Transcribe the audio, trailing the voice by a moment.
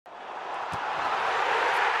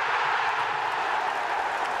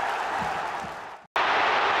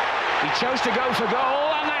chose to go for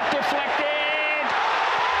goal, and that deflected.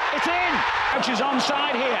 It's in. Coach is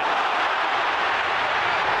onside here.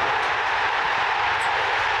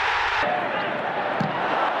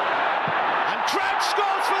 And Crouch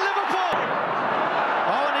scores for Liverpool.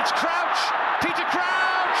 Oh, and it's Crouch. Peter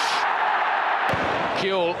Crouch.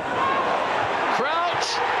 Kuehl. Crouch.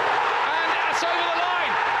 And that's over the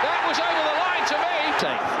line. That was over the line to me.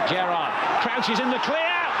 Gerrard. Crouch is in the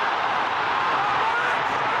clear.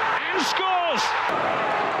 And scores.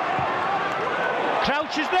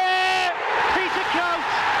 Crouch is there. Peter Crouch.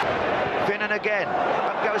 Finnan again.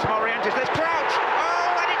 Up goes Morientes. There's Crouch.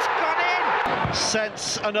 Oh, and it's gone in.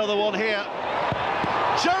 Sense another one here.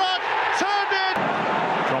 Gerrard turned in.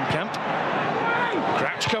 From Kemp.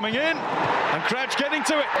 Crouch coming in. And Crouch getting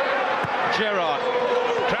to it. Gerrard.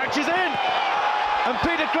 Crouch is in. And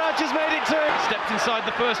Peter Crouch has made it too. Stepped inside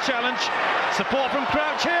the first challenge. Support from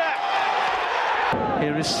Crouch here.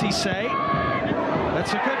 Here is Cisse.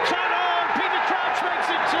 That's a good turn on. Peter Crouch makes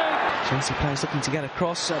it two. Chelsea players looking to get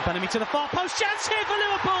across. Benami to the far post. Chance here for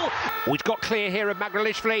Liverpool. We've got clear here of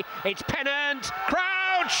Magrelishvili. It's Pennant.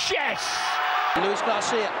 Crouch. Yes. Luis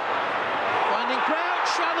Garcia finding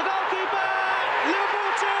Crouch. And the goalkeeper.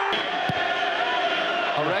 Liverpool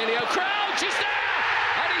 2. Aurelio Crouch is there.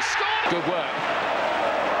 And he scored. Good work.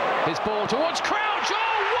 His ball towards Crouch. Oh,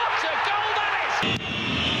 what a goal that is!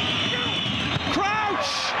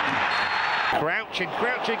 Crouch! Crouch and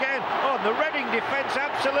Crouch again. Oh, and the Reading defence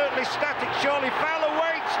absolutely static. Surely Fowler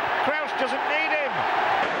waits. Crouch doesn't need him.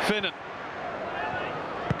 Finnan.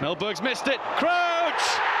 Melberg's missed it. Crouch!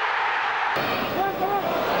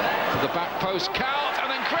 To the back post, Count,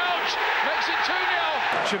 and then Crouch makes it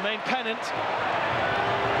 2-0. Jermaine Pennant.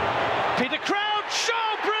 Peter Crouch!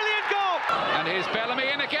 Oh, brilliant goal! And here's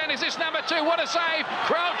Bellamy in again. Is this number 2? What a save!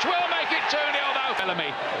 Crouch will make it 2-0 though.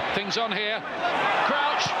 Bellamy, things on here.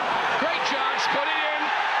 Crouch, great chance, put it in.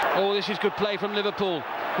 Oh, this is good play from Liverpool.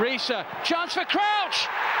 Risa, chance for Crouch!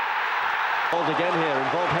 Hold again here,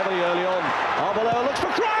 involved heavily early on. Arbeloa looks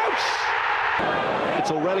for Crouch!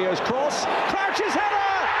 It's Aurelio's cross. Crouch's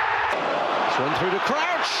header! It's run through to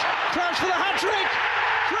Crouch. Crouch for the hat-trick!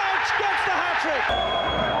 Crouch gets the hat-trick!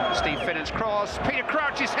 Steve Finnan's cross. Peter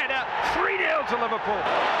Crouch's header. 3-0 to Liverpool.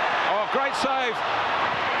 Oh, great save.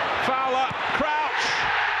 Fowler, Crouch.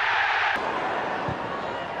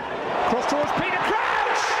 Cross towards Peter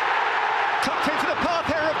Crouch! Tucked into the path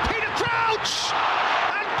here of Peter Crouch!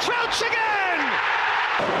 And Crouch again!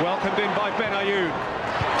 Welcomed in by Benayoun.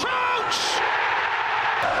 Crouch!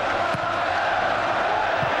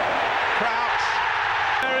 Crouch.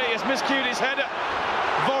 He has miscued his header.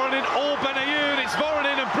 Voronin or Benayoun. It's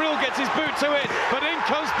Voronin and Brill gets his boot to it. But in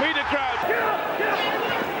comes Peter Crouch.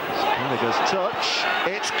 Gallagher's touch.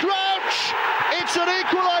 It's Crouch! It's an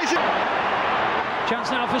equaliser!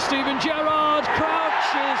 Chance now for Steven Gerrard.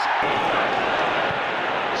 Crouch is...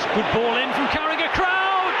 It's a good ball in from Carragher.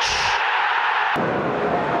 Crouch!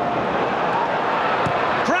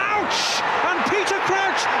 Crouch! And Peter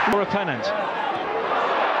Crouch! For a pennant.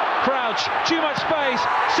 Crouch, too much space.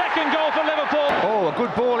 Second goal for Liverpool. Oh, a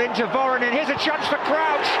good ball into Voronin. Here's a chance for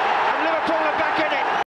Crouch. And Liverpool are back in it.